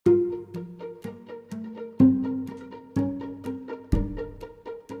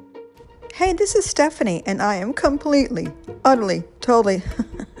Hey, this is Stephanie, and I am completely, utterly, totally,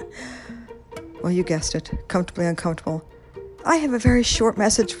 well, you guessed it, comfortably uncomfortable. I have a very short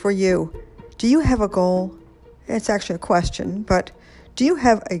message for you. Do you have a goal? It's actually a question, but do you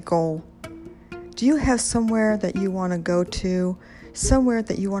have a goal? Do you have somewhere that you want to go to, somewhere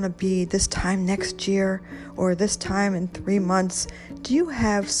that you want to be this time next year or this time in 3 months? Do you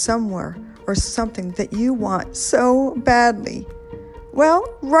have somewhere or something that you want so badly? Well,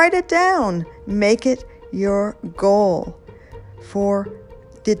 write it down. Make it your goal for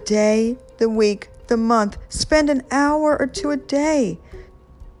the day, the week, the month. Spend an hour or two a day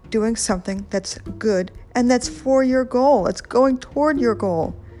doing something that's good and that's for your goal. It's going toward your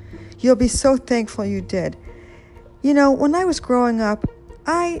goal. You'll be so thankful you did. You know, when I was growing up,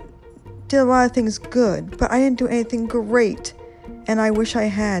 I did a lot of things good, but I didn't do anything great, and I wish I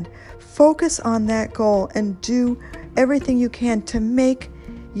had. Focus on that goal and do everything you can to make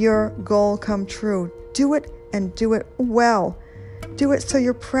your goal come true. Do it and do it well. Do it so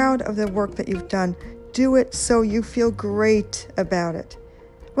you're proud of the work that you've done. Do it so you feel great about it.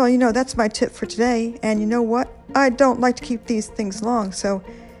 Well, you know, that's my tip for today. And you know what? I don't like to keep these things long. So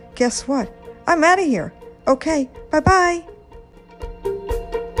guess what? I'm out of here. Okay, bye-bye.